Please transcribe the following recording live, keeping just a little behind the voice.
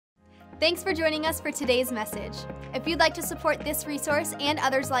Thanks for joining us for today's message. If you'd like to support this resource and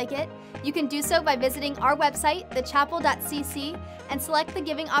others like it, you can do so by visiting our website, thechapel.cc, and select the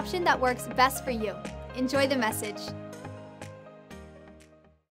giving option that works best for you. Enjoy the message.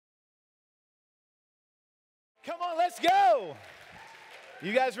 Come on, let's go.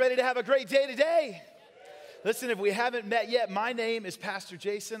 You guys ready to have a great day today? Listen, if we haven't met yet, my name is Pastor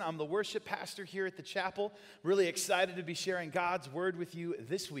Jason. I'm the worship pastor here at the chapel. Really excited to be sharing God's word with you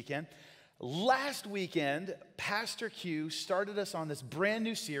this weekend. Last weekend, Pastor Q started us on this brand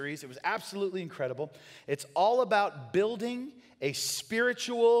new series. It was absolutely incredible. It's all about building a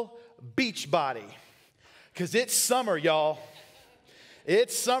spiritual beach body. Because it's summer, y'all.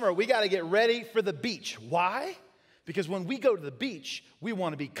 It's summer. We got to get ready for the beach. Why? Because when we go to the beach, we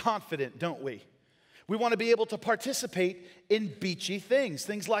want to be confident, don't we? We want to be able to participate in beachy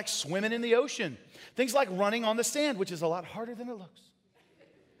things like swimming in the ocean, things like running on the sand, which is a lot harder than it looks.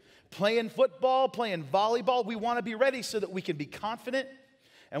 Playing football, playing volleyball, we want to be ready so that we can be confident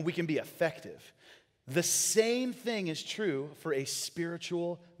and we can be effective. The same thing is true for a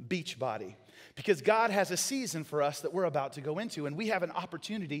spiritual beach body, because God has a season for us that we're about to go into, and we have an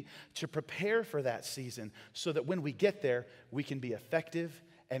opportunity to prepare for that season so that when we get there, we can be effective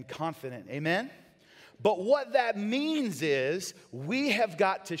and confident. Amen? But what that means is we have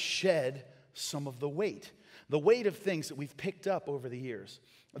got to shed some of the weight of things that we've picked up over the years,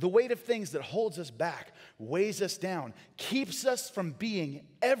 the weight of things that holds us back, weighs us down, keeps us from being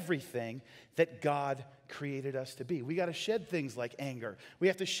everything that God created us to be. We got to shed things like anger. We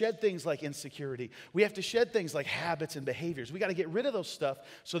have to shed things like insecurity. We have to shed things like habits and behaviors. We got to get rid of those stuff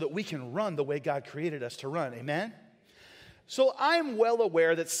so that we can run the way God created us to run. Amen? So I'm well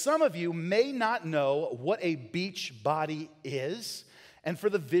aware that some of you may not know what a beach body is. And for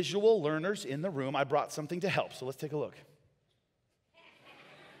the visual learners in the room, I brought something to help. So let's take a look.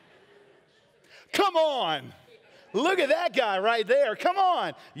 Come on. Look at that guy right there. Come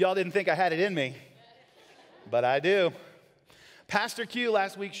on. Y'all didn't think I had it in me, but I do. Pastor Q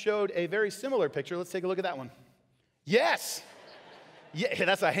last week showed a very similar picture. Let's take a look at that one. Yes. Yeah,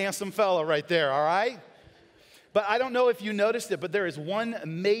 that's a handsome fellow right there, all right? But I don't know if you noticed it, but there is one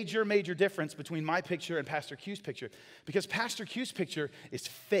major difference between my picture and Pastor Q's picture. Because Pastor Q's picture is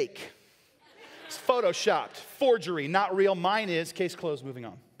fake. It's photoshopped, forgery, not real. Mine is. Case closed, moving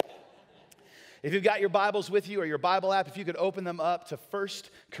on. If you've got your Bibles with you or your Bible app, if you could open them up to 1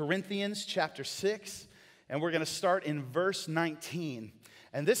 Corinthians chapter 6, and we're going to start in verse 19.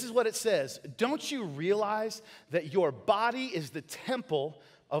 And this is what it says. Don't you realize that your body is the temple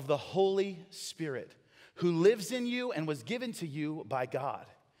of the Holy Spirit, who lives in you and was given to you by God?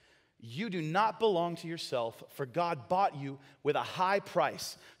 You do not belong to yourself, for God bought you with a high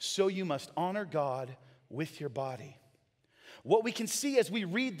price, so you must honor God with your body. What we can see as we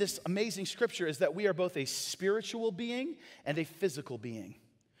read this amazing scripture is that we are both a spiritual being and a physical being.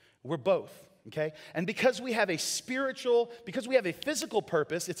 We're both, okay? And because we have a physical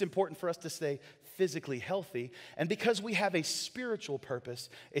purpose, it's important for us to stay physically healthy. And because we have a spiritual purpose,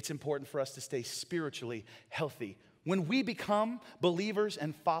 it's important for us to stay spiritually healthy. When we become believers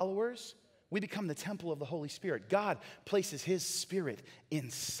and followers, we become the temple of the Holy Spirit. God places His Spirit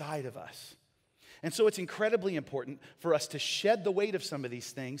inside of us. And so it's incredibly important for us to shed the weight of some of these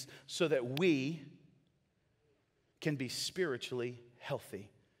things so that we can be spiritually healthy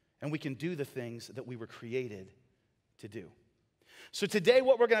and we can do the things that we were created to do. So today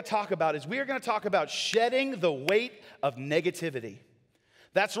what we're going to talk about is we are going to talk about shedding the weight of negativity.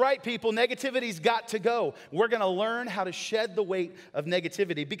 That's right, people. Negativity's got to go. We're going to learn how to shed the weight of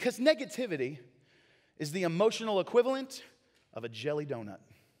negativity, because negativity is the emotional equivalent of a jelly donut.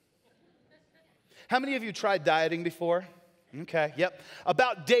 How many of you tried dieting before? Okay, yep.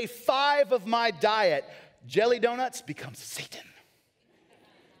 About day 5 of my diet, jelly donuts become Satan.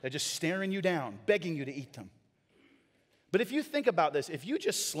 They're just staring you down, begging you to eat them. But if you think about this, if you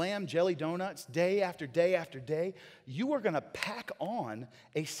just slam jelly donuts day after day after day, you are going to pack on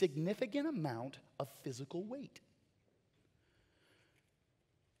a significant amount of physical weight.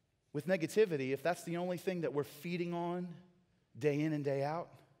 With negativity, if that's the only thing that we're feeding on day in and day out,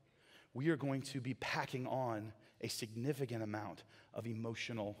 we are going to be packing on a significant amount of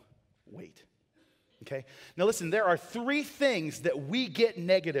emotional weight. Okay? Now listen, there are 3 things that we get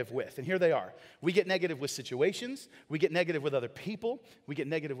negative with, and here they are. We get negative with situations, we get negative with other people, we get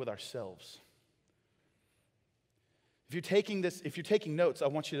negative with ourselves. If you're taking notes, I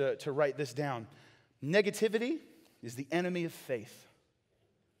want you to write this down. Negativity is the enemy of faith.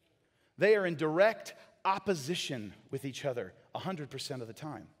 They are in direct opposition with each other 100% of the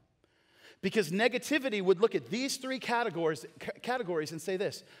time. Because negativity would look at these 3 categories and say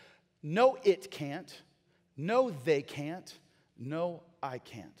this: No, it can't. No, they can't. No, I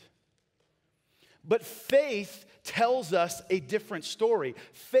can't. But faith tells us a different story.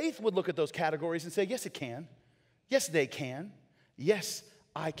 Faith would look at those categories and say, yes, it can. Yes, they can. Yes,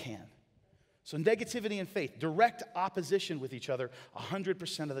 I can. So negativity and faith, direct opposition with each other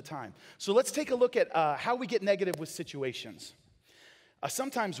 100% of the time. So let's take a look at how we get negative with situations.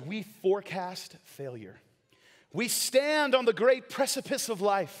 Sometimes we forecast failure. We stand on the great precipice of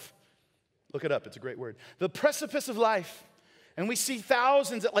life. Look it up, it's a great word. The precipice of life. And we see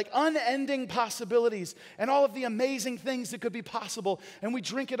thousands of unending possibilities and all of the amazing things that could be possible. And we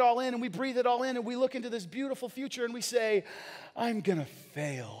drink it all in and we breathe it all in and we look into this beautiful future and we say, I'm gonna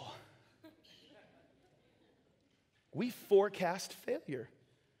fail. We forecast failure.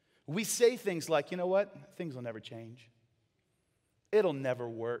 We say things like, you know what? Things will never change. It'll never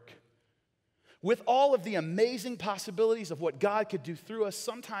work. With all of the amazing possibilities of what God could do through us,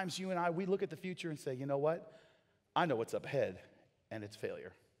 sometimes you and I, we look at the future and say, you know what? I know what's up ahead, and it's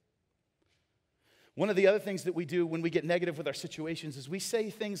failure. One of the other things that we do when we get negative with our situations is we say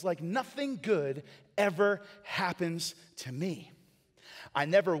things like, nothing good ever happens to me. I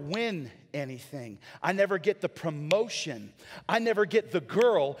never win anything. I never get the promotion. I never get the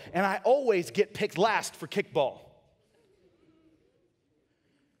girl, and I always get picked last for kickball.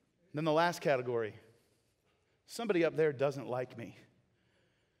 Then the last category, somebody up there doesn't like me.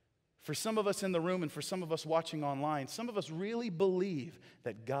 For some of us in the room and for some of us watching online, some of us really believe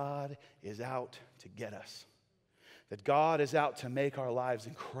that God is out to get us, that God is out to make our lives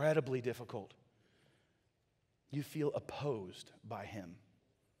incredibly difficult. You feel opposed by Him.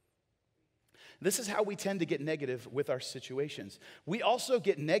 This is how we tend to get negative with our situations. We also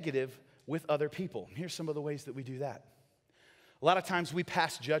get negative with other people. Here's some of the ways that we do that. A lot of times we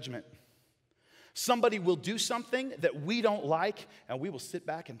pass judgment. Somebody will do something that we don't like, and we will sit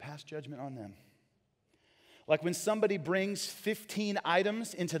back and pass judgment on them. Like when somebody brings 15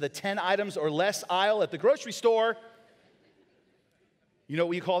 items into the 10 items or less aisle at the grocery store, you know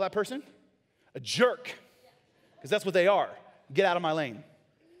what you call that person? A jerk. Because that's what they are. Get out of my lane.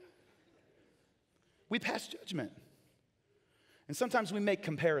 We pass judgment. And sometimes we make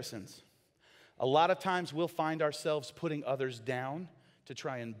comparisons. A lot of times we'll find ourselves putting others down to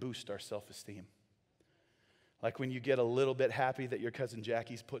try and boost our self-esteem. Like when you get a little bit happy that your cousin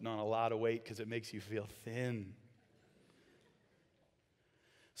Jackie's putting on a lot of weight because it makes you feel thin.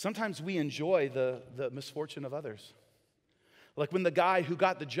 Sometimes we enjoy the misfortune of others. Like when the guy who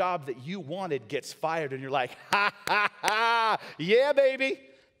got the job that you wanted gets fired and you're like, ha, ha, ha, yeah, baby,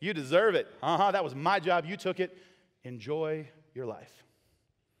 you deserve it. That was my job, you took it. Enjoy your life.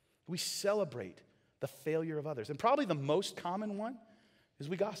 We celebrate the failure of others. And probably the most common one is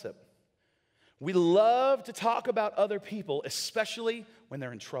we gossip. We love to talk about other people, especially when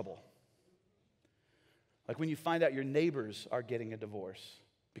they're in trouble. Like when you find out your neighbors are getting a divorce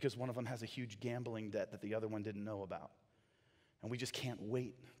because one of them has a huge gambling debt that the other one didn't know about. And we just can't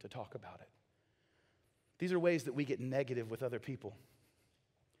wait to talk about it. These are ways that we get negative with other people.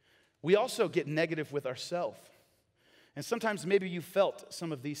 We also get negative with ourselves. And sometimes maybe you felt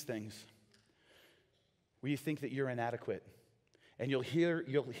some of these things where you think that you're inadequate. And you'll hear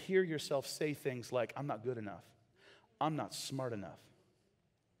yourself say things like, I'm not good enough. I'm not smart enough.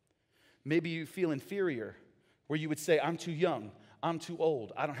 Maybe you feel inferior, where you would say, I'm too young. I'm too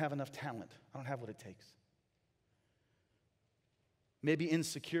old. I don't have enough talent. I don't have what it takes. Maybe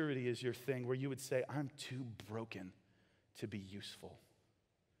insecurity is your thing, where you would say, I'm too broken to be useful.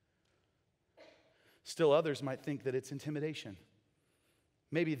 Still others might think that it's intimidation.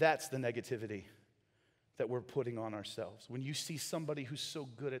 Maybe that's the negativity that we're putting on ourselves. When you see somebody who's so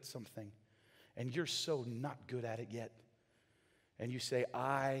good at something and you're so not good at it yet, and you say,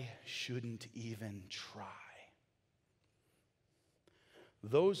 I shouldn't even try.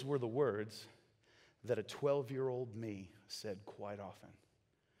 Those were the words that a 12-year-old me said quite often.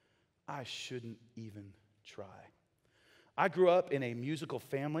 I shouldn't even try. I grew up in a musical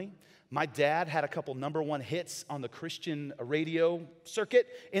family. My dad had a couple #1 hits on the Christian radio circuit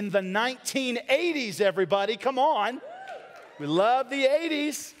in the 1980s, everybody. Come on. We love the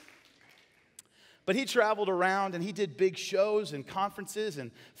 80s. But he traveled around and he did big shows and conferences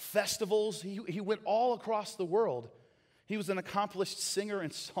and festivals. He went all across the world. He was an accomplished singer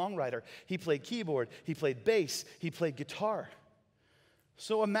and songwriter. He played keyboard, he played bass, he played guitar.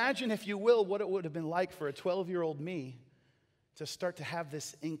 So imagine, if you will, what it would have been like for a 12-year-old me to start to have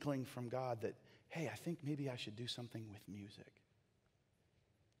this inkling from God that, hey, I think maybe I should do something with music.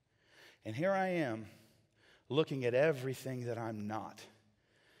 And here I am looking at everything that I'm not,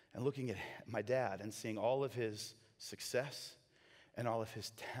 and looking at my dad and seeing all of his success and all of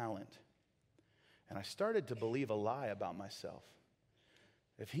his talent. And I started to believe a lie about myself.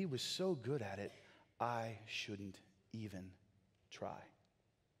 If he was so good at it, I shouldn't even try.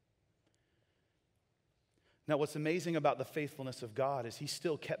 Now, what's amazing about the faithfulness of God is he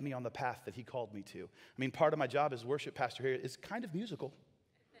still kept me on the path that he called me to. I mean, part of my job as worship pastor here is kind of musical.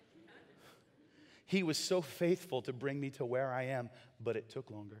 He was so faithful to bring me to where I am, but it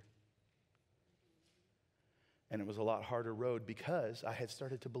took longer. And it was a lot harder road because I had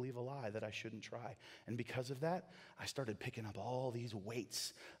started to believe a lie that I shouldn't try. And because of that, I started picking up all these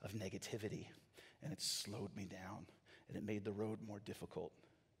weights of negativity. And it slowed me down. And it made the road more difficult.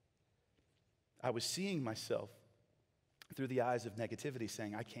 I was seeing myself through the eyes of negativity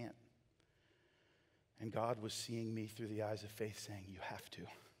saying, I can't. And God was seeing me through the eyes of faith saying, you have to.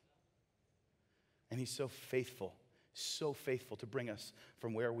 And he's so faithful to bring us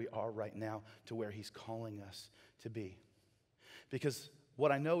from where we are right now to where he's calling us to be. Because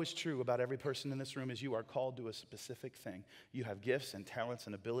what I know is true about every person in this room is you are called to a specific thing. You have gifts and talents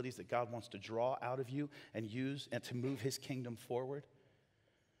and abilities that God wants to draw out of you and use and to move his kingdom forward.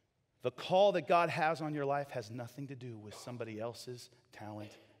 The call that God has on your life has nothing to do with somebody else's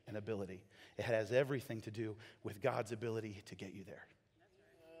talent and ability. It has everything to do with God's ability to get you there.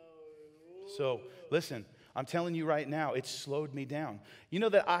 So, listen, I'm telling you right now, it slowed me down. You know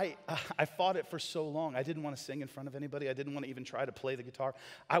that I fought it for so long. I didn't want to sing in front of anybody. I didn't want to even try to play the guitar.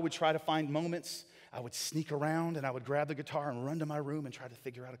 I would try to find moments. I would sneak around and I would grab the guitar and run to my room and try to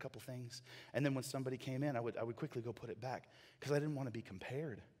figure out a couple things. And then when somebody came in, I would quickly go put it back because I didn't want to be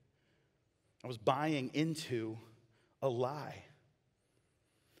compared. I was buying into a lie.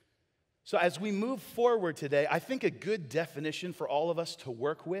 So as we move forward today, I think a good definition for all of us to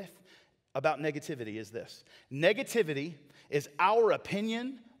work with about negativity is this. Negativity is our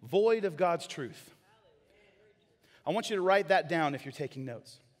opinion void of God's truth. I want you to write that down if you're taking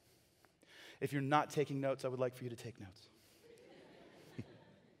notes. If you're not taking notes, I would like for you to take notes.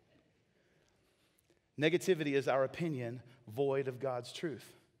 Negativity is our opinion void of God's truth.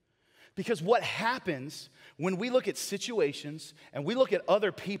 Because what happens when we look at situations and we look at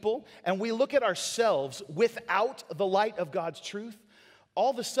other people and we look at ourselves without the light of God's truth,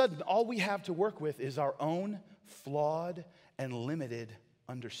 all of a sudden, all we have to work with is our own flawed and limited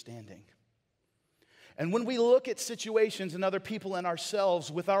understanding. And when we look at situations and other people and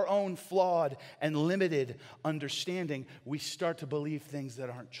ourselves with our own flawed and limited understanding, we start to believe things that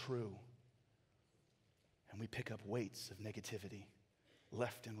aren't true. And we pick up weights of negativity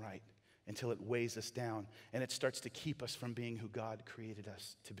left and right until it weighs us down and it starts to keep us from being who God created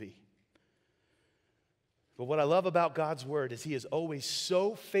us to be. But what I love about God's word is he is always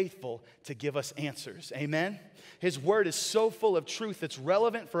so faithful to give us answers. Amen? His word is so full of truth that's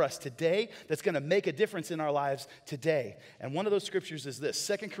relevant for us today, that's going to make a difference in our lives today. And one of those scriptures is this,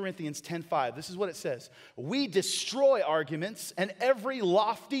 2 Corinthians 10:5. This is what it says. We destroy arguments and every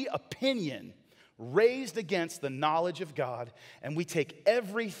lofty opinion raised against the knowledge of God, and we take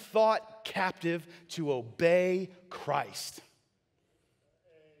every thought captive to obey Christ.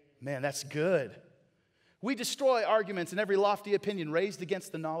 Man, that's good. We destroy arguments and every lofty opinion raised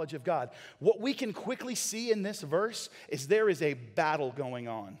against the knowledge of God. What we can quickly see in this verse is there is a battle going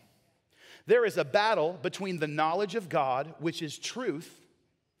on. There is a battle between the knowledge of God, which is truth,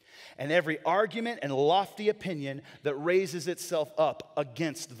 and every argument and lofty opinion that raises itself up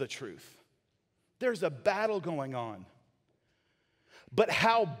against the truth. There's a battle going on. But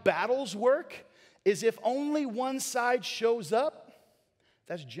how battles work is if only one side shows up,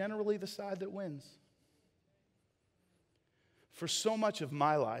 that's generally the side that wins. For so much of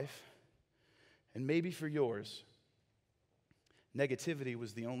my life, and maybe for yours, negativity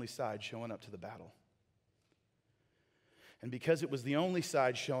was the only side showing up to the battle. And because it was the only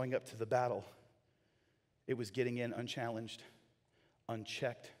side showing up to the battle, it was getting in unchallenged,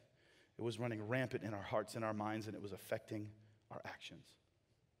 unchecked. It was running rampant in our hearts and our minds, and it was affecting our actions.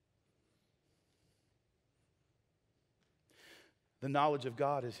 The knowledge of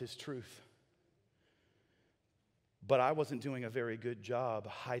God is his truth. But I wasn't doing a very good job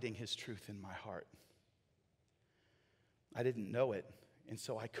hiding his truth in my heart. I didn't know it, and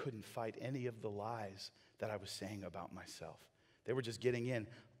so I couldn't fight any of the lies that I was saying about myself. They were just getting in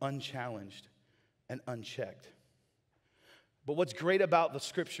unchallenged and unchecked. But what's great about the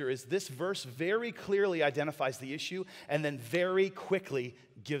scripture is this verse very clearly identifies the issue and then very quickly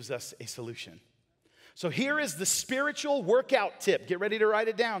gives us a solution. So here is the spiritual workout tip. Get ready to write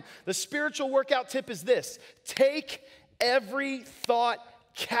it down. The spiritual workout tip is this. Take every thought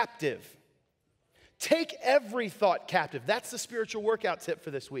captive. Take every thought captive. That's the spiritual workout tip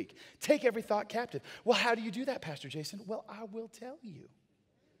for this week. Take every thought captive. Well, how do you do that, Pastor Jason? Well, I will tell you.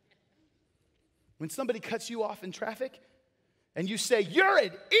 When somebody cuts you off in traffic and you say, "You're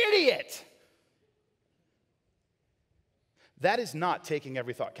an idiot," that is not taking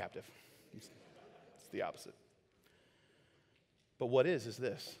every thought captive. It's the opposite. But what is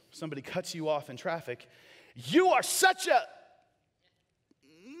this. Somebody cuts you off in traffic. "You are such a..."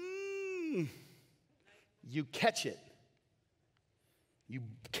 You catch it. You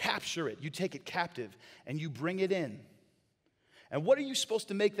capture it. You take it captive and you bring it in. And what are you supposed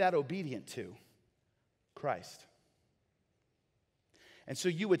to make that obedient to? Christ. And so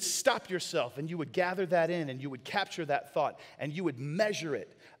you would stop yourself and you would gather that in and you would capture that thought and you would measure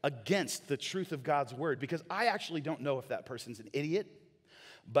it against the truth of God's word. Because I actually don't know if that person's an idiot,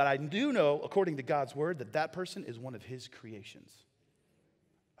 but I do know, according to God's word, that that person is one of his creations.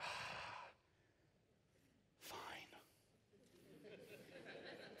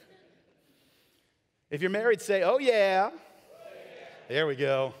 If you're married, say, "Oh yeah." There we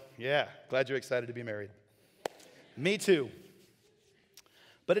go. Yeah, glad you're excited to be married. Me too.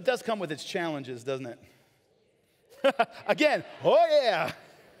 But it does come with its challenges, doesn't it? Again, "Oh yeah."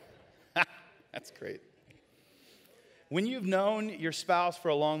 That's great. When you've known your spouse for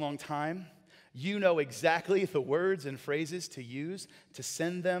a long, long time, you know exactly the words and phrases to use to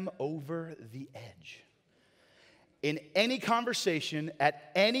send them over the edge. In any conversation,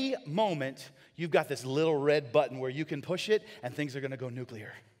 at any moment, you've got this little red button where you can push it and things are going to go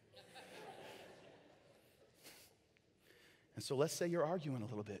nuclear. And so let's say you're arguing a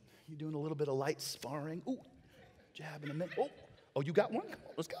little bit. You're doing a little bit of light sparring. Ooh, jab in the middle. Oh, you got one? Come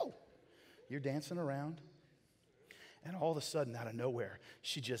on, let's go. You're dancing around. And all of a sudden, out of nowhere,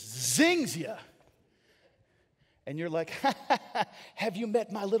 she just zings you. And you're like, "Have you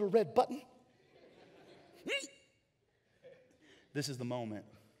met my little red button?" This is the moment.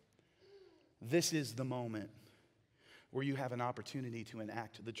 This is the moment where you have an opportunity to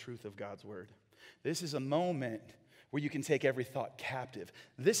enact the truth of God's word. This is a moment where you can take every thought captive.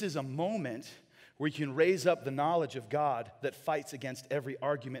 This is a moment where you can raise up the knowledge of God that fights against every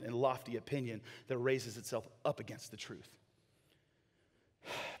argument and lofty opinion that raises itself up against the truth.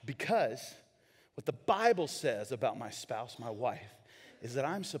 Because what the Bible says about my spouse, my wife, is that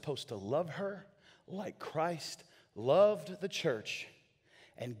I'm supposed to love her like Christ loved the church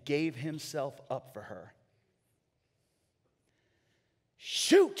and gave himself up for her.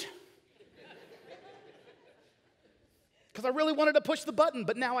 Shoot! Because I really wanted to push the button,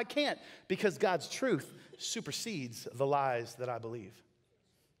 but now I can't because God's truth supersedes the lies that I believe.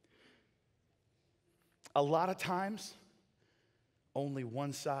 A lot of times, only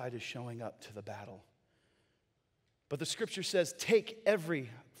one side is showing up to the battle. But the scripture says, take every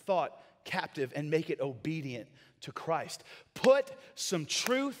thought captive and make it obedient to Christ. Put some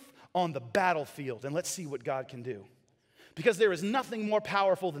truth on the battlefield and let's see what God can do. Because there is nothing more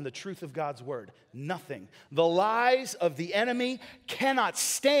powerful than the truth of God's word. Nothing. The lies of the enemy cannot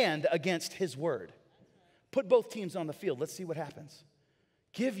stand against his word. Put both teams on the field. Let's see what happens.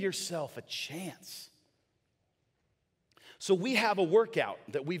 Give yourself a chance. So we have a workout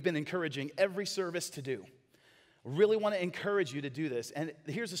that we've been encouraging every service to do. Really want to encourage you to do this. And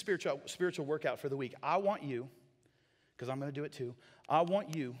here's a spiritual workout for the week. I want you, because I'm going to do it too, I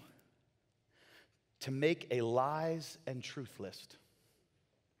want you to make a lies and truth list.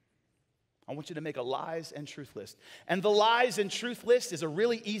 I want you to make a lies and truth list. And the lies and truth list is a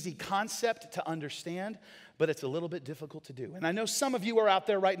really easy concept to understand, but it's a little bit difficult to do. And I know some of you are out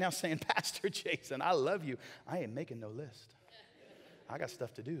there right now saying, Pastor Jason, I love you. I ain't making no list. I got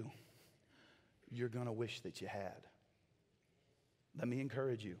stuff to do. You're going to wish that you had. Let me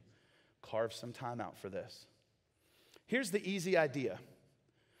encourage you. Carve some time out for this. Here's the easy idea.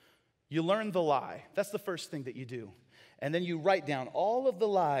 You learn the lie. That's the first thing that you do. And then you write down all of the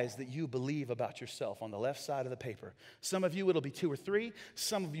lies that you believe about yourself on the left side of the paper. Some of you, it'll be 2 or 3.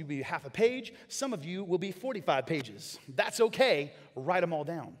 Some of you will be half a page. Some of you will be 45 pages. That's okay. Write them all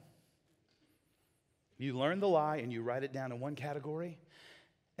down. You learn the lie and you write it down in one category.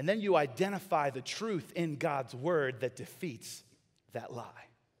 And then you identify the truth in God's word that defeats that lie.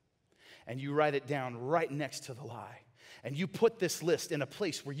 And you write it down right next to the lie. And you put this list in a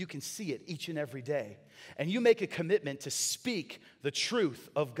place where you can see it each and every day. And you make a commitment to speak the truth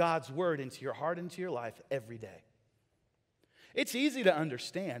of God's word into your heart, into your life every day. It's easy to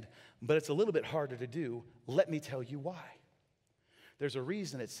understand, but it's a little bit harder to do. Let me tell you why. There's a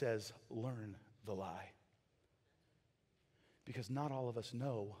reason it says, learn the lie. Because not all of us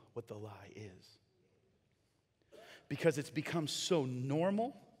know what the lie is. Because it's become so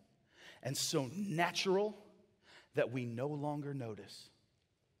normal and so natural that we no longer notice.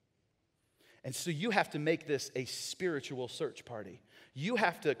 And so you have to make this a spiritual search party. You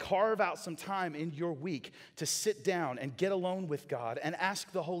have to carve out some time in your week to sit down and get alone with God and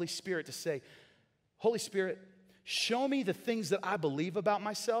ask the Holy Spirit to say, Holy Spirit, show me the things that I believe about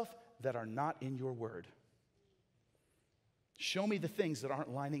myself that are not in your word. Show me the things that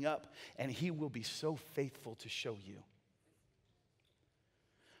aren't lining up, and he will be so faithful to show you.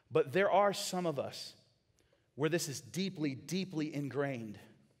 But there are some of us where this is deeply, deeply ingrained,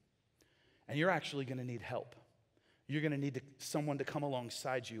 and you're actually going to need help. You're going to need someone to come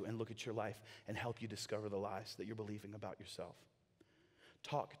alongside you and look at your life and help you discover the lies that you're believing about yourself.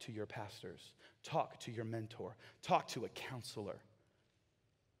 Talk to your pastors. Talk to your mentor. Talk to a counselor.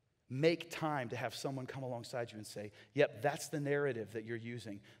 Make time to have someone come alongside you and say, yep, that's the narrative that you're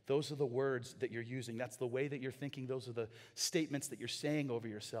using. Those are the words that you're using. That's the way that you're thinking. Those are the statements that you're saying over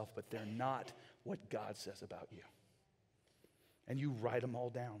yourself, but they're not what God says about you. And you write them all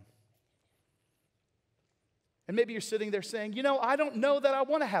down. And maybe you're sitting there saying, I don't know that I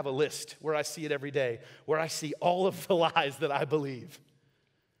want to have a list where I see it every day, where I see all of the lies that I believe.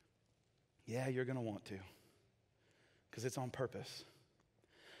 Yeah, you're going to want to, because it's on purpose.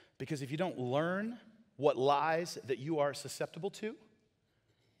 Because if you don't learn what lies that you are susceptible to,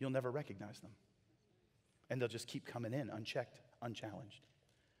 you'll never recognize them. And they'll just keep coming in unchecked, unchallenged.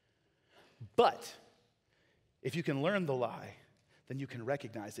 But if you can learn the lie, then you can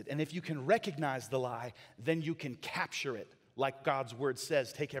recognize it. And if you can recognize the lie, then you can capture it. Like God's word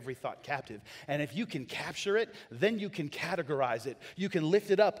says, take every thought captive. And if you can capture it, then you can categorize it. You can lift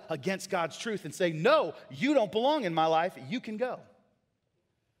it up against God's truth and say, no, you don't belong in my life. You can go.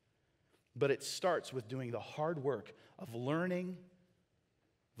 But it starts with doing the hard work of learning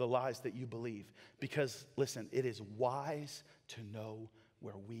the lies that you believe. Because, listen, it is wise to know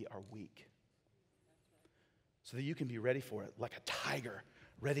where we are weak, so that you can be ready for it, like a tiger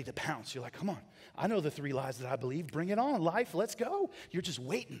ready to pounce. You're like, come on, I know the 3 lies that I believe. Bring it on, life, let's go. You're just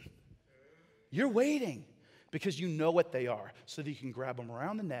waiting. You're waiting because you know what they are, so that you can grab them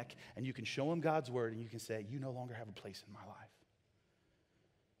around the neck and you can show them God's word and you can say, you no longer have a place in my life.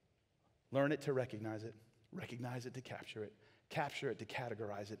 Learn it to recognize it to capture it to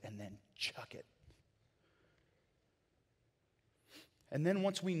categorize it, and then chuck it. And then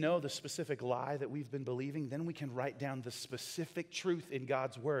once we know the specific lie that we've been believing, then we can write down the specific truth in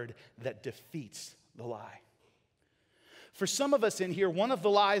God's word that defeats the lie. For some of us in here, one of the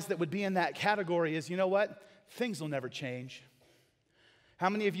lies that would be in that category is, you know what? Things will never change. How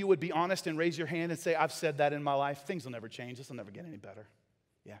many of you would be honest and raise your hand and say, I've said that in my life. Things will never change. This will never get any better.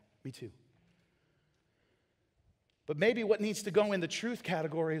 Yeah, me too. But maybe what needs to go in the truth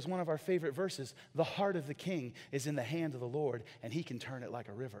category is one of our favorite verses. The heart of the king is in the hand of the Lord, and he can turn it like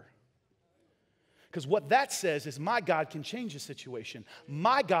a river. Because what that says is my God can change a situation.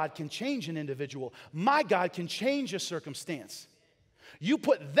 My God can change an individual. My God can change a circumstance. You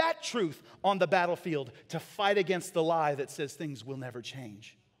put that truth on the battlefield to fight against the lie that says things will never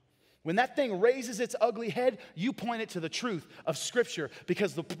change. When that thing raises its ugly head, you point it to the truth of Scripture,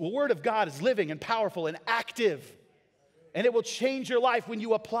 because the Word of God is living and powerful and active, and it will change your life when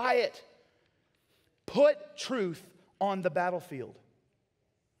you apply it. Put truth on the battlefield.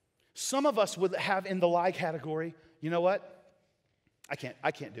 Some of us would have in the lie category, you know what? I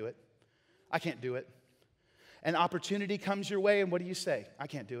can't do it. I can't do it. An opportunity comes your way, and what do you say? I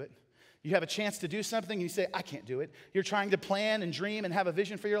can't do it. You have a chance to do something, and you say, I can't do it. You're trying to plan and dream and have a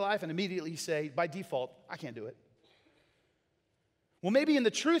vision for your life, and immediately you say, by default, I can't do it. Well, maybe in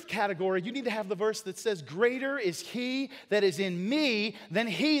the truth category, you need to have the verse that says, greater is he that is in me than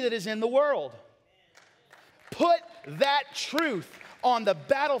he that is in the world. Put that truth on the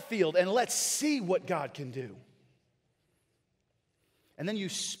battlefield, and let's see what God can do. And then you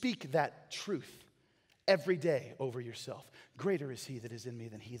speak that truth every day over yourself. Greater is he that is in me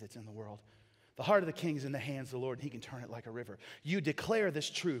than he that's in the world. The heart of the king is in the hands of the Lord, and he can turn it like a river. You declare this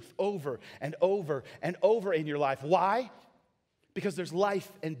truth over and over and over in your life. Why? Because there's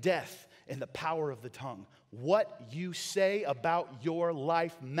life and death in the power of the tongue. What you say about your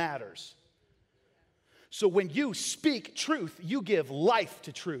life matters. So when you speak truth, you give life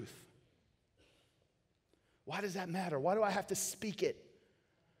to truth. Why does that matter? Why do I have to speak it?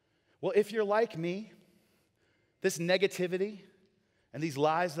 Well, if you're like me, this negativity and these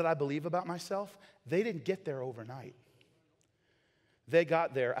lies that I believe about myself, they didn't get there overnight. They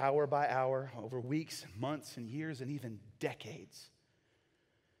got there hour by hour, over weeks, months, and years, and even decades.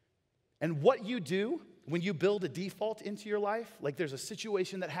 And what you do when you build a default into your life, like there's a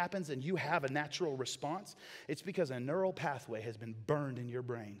situation that happens and you have a natural response, it's because a neural pathway has been burned in your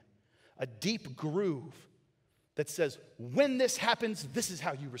brain. a deep groove that says, when this happens, this is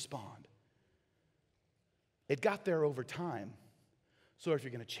how you respond. It got there over time. So if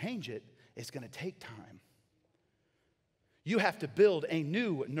you're going to change it, it's going to take time. You have to build a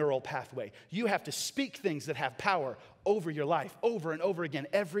new neural pathway. You have to speak things that have power over your life, over and over again,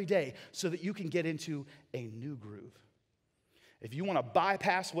 every day, so that you can get into a new groove. If you want to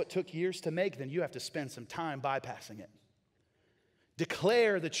bypass what took years to make, then you have to spend some time bypassing it.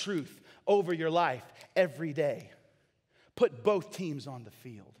 Declare the truth over your life every day. Put both teams on the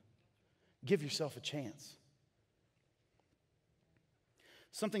field. Give yourself a chance.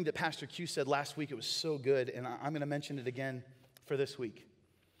 Something that Pastor Q said last week, it was so good, and I'm going to mention it again for this week.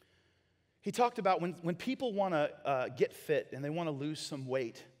 He talked about when people want to get fit and they want to lose some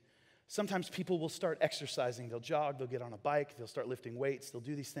weight, sometimes people will start exercising. They'll jog, they'll get on a bike, they'll start lifting weights, they'll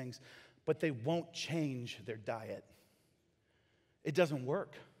do these things, but they won't change their diet. It doesn't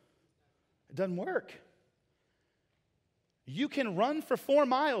work. It doesn't work. You can run for 4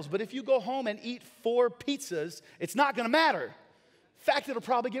 miles, but if you go home and eat 4 pizzas, it's not going to matter. In fact, it'll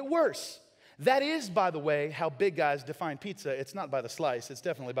probably get worse. That is, by the way, how big guys define pizza. It's not by the slice. It's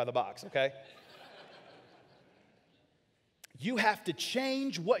definitely by the box, okay? You have to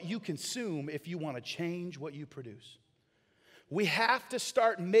change what you consume if you want to change what you produce. We have to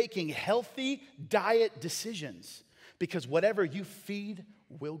start making healthy diet decisions because whatever you feed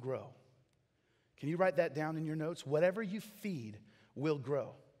will grow. Can you write that down in your notes? Whatever you feed will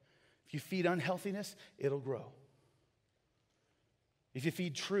grow. If you feed unhealthiness, it'll grow. If you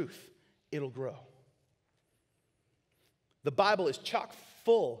feed truth, it'll grow. The Bible is chock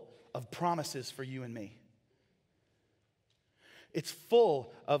full of promises for you and me. It's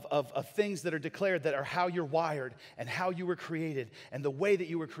full of things that are declared that are how you're wired and how you were created and the way that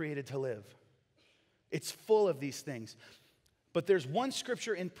you were created to live. It's full of these things. But there's one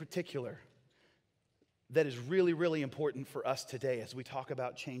scripture in particular that is really, really important for us today as we talk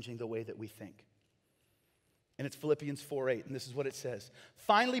about changing the way that we think. And it's Philippians 4:8, and this is what it says.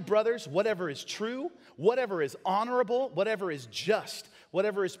 Finally, brothers, whatever is true, whatever is honorable, whatever is just,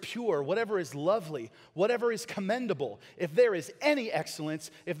 whatever is pure, whatever is lovely, whatever is commendable, if there is any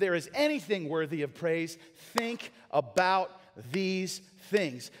excellence, if there is anything worthy of praise, think about these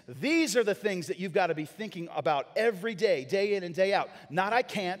things. These are the things that you've got to be thinking about every day, day in and day out. Not I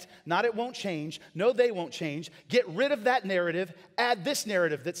can't, not it won't change, no they won't change. Get rid of that narrative, add this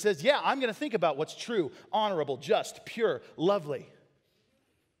narrative that says, yeah, I'm going to think about what's true, honorable, just, pure, lovely.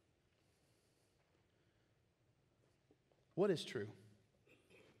 What is true?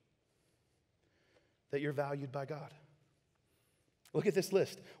 That you're valued by God. Look at this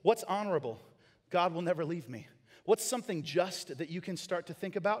list. What's honorable? God will never leave me. What's something just that you can start to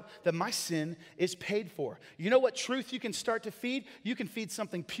think about? That my sin is paid for. You know what truth you can start to feed? You can feed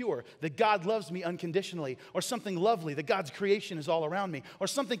something pure, that God loves me unconditionally, or something lovely, that God's creation is all around me, or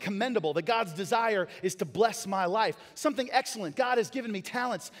something commendable, that God's desire is to bless my life, something excellent, God has given me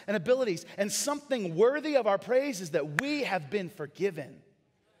talents and abilities, and something worthy of our praise is that we have been forgiven.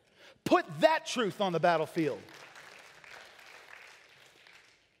 Put that truth on the battlefield.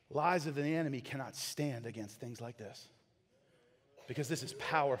 Lies of the enemy cannot stand against things like this because this is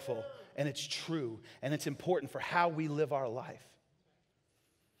powerful and it's true and it's important for how we live our life.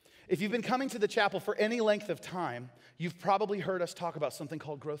 If you've been coming to the chapel for any length of time, you've probably heard us talk about something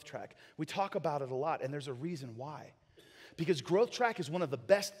called Growth Track. We talk about it a lot, and there's a reason why. Because Growth Track is one of the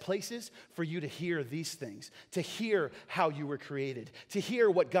best places for you to hear these things, to hear how you were created, to hear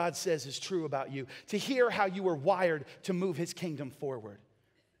what God says is true about you, to hear how you were wired to move His kingdom forward.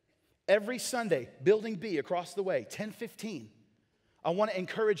 Every Sunday, Building B across the way, 10:15, I want to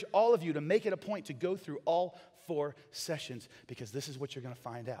encourage all of you to make it a point to go through all 4 sessions because this is what you're going to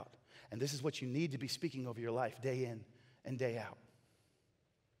find out. And this is what you need to be speaking over your life day in and day out.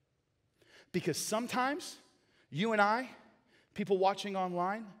 Because sometimes, you and I, people watching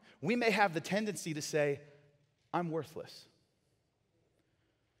online, we may have the tendency to say, I'm worthless.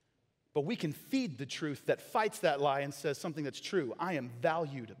 But we can feed the truth that fights that lie and says something that's true. I am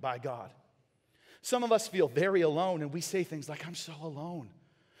valued by God. Some of us feel very alone and we say things like, I'm so alone.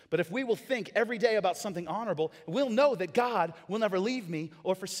 But if we will think every day about something honorable, we'll know that God will never leave me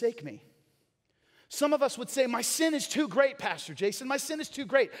or forsake me. Some of us would say, my sin is too great, Pastor Jason. My sin is too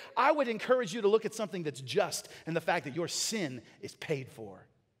great. I would encourage you to look at something that's just and the fact that your sin is paid for.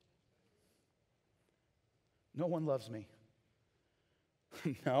 No one loves me.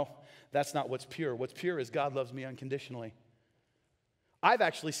 No, that's not what's pure. What's pure is God loves me unconditionally. I've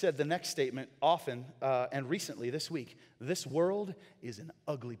actually said the next statement often and recently this week. This world is an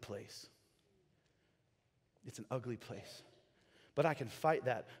ugly place. It's an ugly place. But I can fight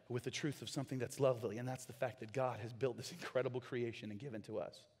that with the truth of something that's lovely, and that's the fact that God has built this incredible creation and given to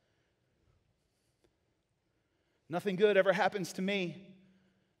us. Nothing good ever happens to me.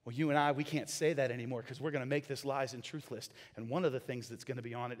 Well, you and I, we can't say that anymore because we're going to make this lies and truth list. And one of the things that's going to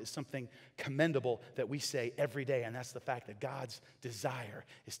be on it is something commendable that we say every day, and that's the fact that God's desire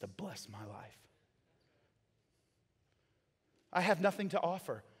is to bless my life. I have nothing to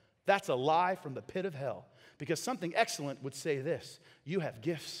offer. That's a lie from the pit of hell. Because something excellent would say this: you have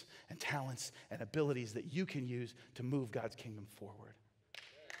gifts and talents and abilities that you can use to move God's kingdom forward.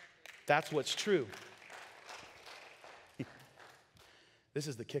 That's what's true. This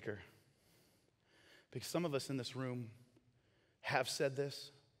is the kicker. Because some of us in this room have said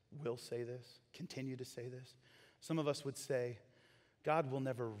this, will say this, continue to say this. Some of us would say, God will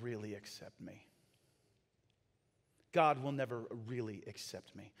never really accept me. God will never really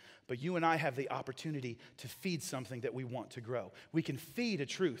accept me. But you and I have the opportunity to feed something that we want to grow. We can feed a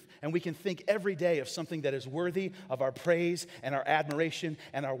truth, and we can think every day of something that is worthy of our praise and our admiration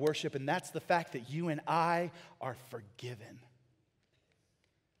and our worship, and that's the fact that you and I are forgiven.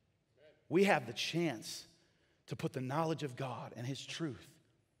 We have the chance to put the knowledge of God and His truth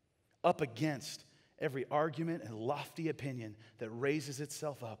up against every argument and lofty opinion that raises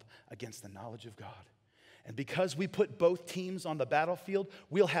itself up against the knowledge of God. And because we put both teams on the battlefield,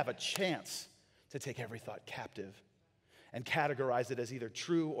 we'll have a chance to take every thought captive and categorize it as either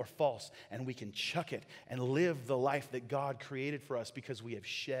true or false. And we can chuck it and live the life that God created for us because we have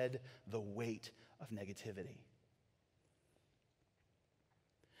shed the weight of negativity.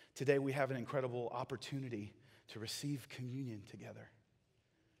 Today we have an incredible opportunity to receive communion together.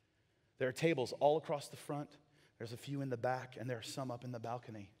 There are tables all across the front. There's a few in the back, and there are some up in the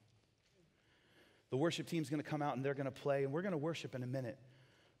balcony. The worship team's going to come out and they're going to play, and we're going to worship in a minute.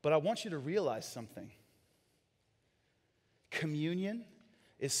 But I want you to realize something. Communion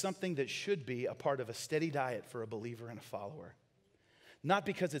is something that should be a part of a steady diet for a believer and a follower. Not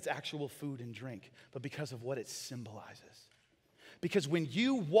because it's actual food and drink, but because of what it symbolizes. Because when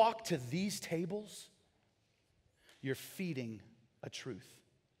you walk to these tables, you're feeding a truth.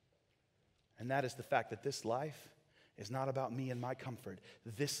 And that is the fact that this life is not about me and my comfort.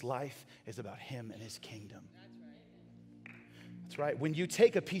 This life is about Him and His kingdom. That's right. When you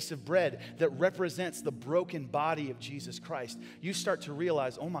take a piece of bread that represents the broken body of Jesus Christ, you start to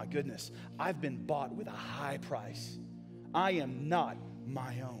realize, oh my goodness, I've been bought with a high price. I am not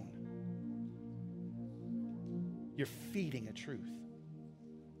my own. You're feeding a truth.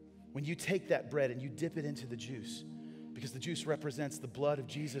 When you take that bread and you dip it into the juice, because the juice represents the blood of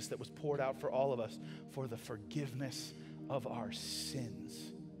Jesus that was poured out for all of us for the forgiveness of our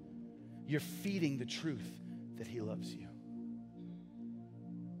sins, you're feeding the truth that He loves you.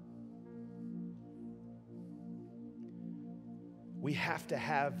 We have to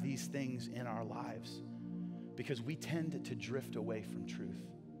have these things in our lives because we tend to drift away from truth.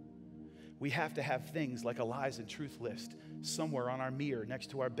 We have to have things like a lies and truth list somewhere on our mirror,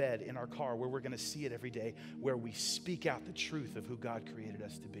 next to our bed, in our car, where we're going to see it every day, where we speak out the truth of who God created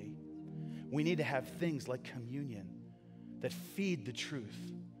us to be. We need to have things like communion that feed the truth,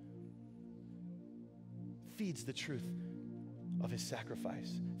 feeds the truth of His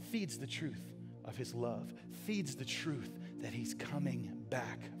sacrifice, feeds the truth of His love, feeds the truth that He's coming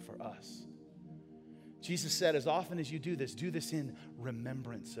back for us. Jesus said, as often as you do this in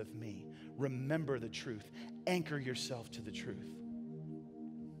remembrance of me. Remember the truth. Anchor yourself to the truth.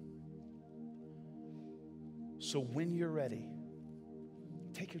 So when you're ready,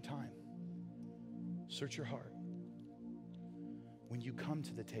 take your time. Search your heart. When you come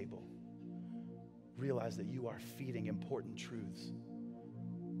to the table, realize that you are feeding important truths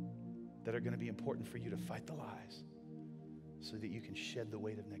that are going to be important for you to fight the lies so that you can shed the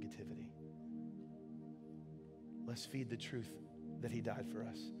weight of negativity. Let's feed the truth that He died for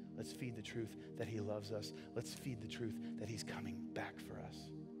us. Let's feed the truth that He loves us. Let's feed the truth that He's coming back for us.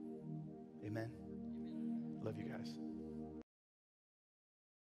 Amen. Love you guys.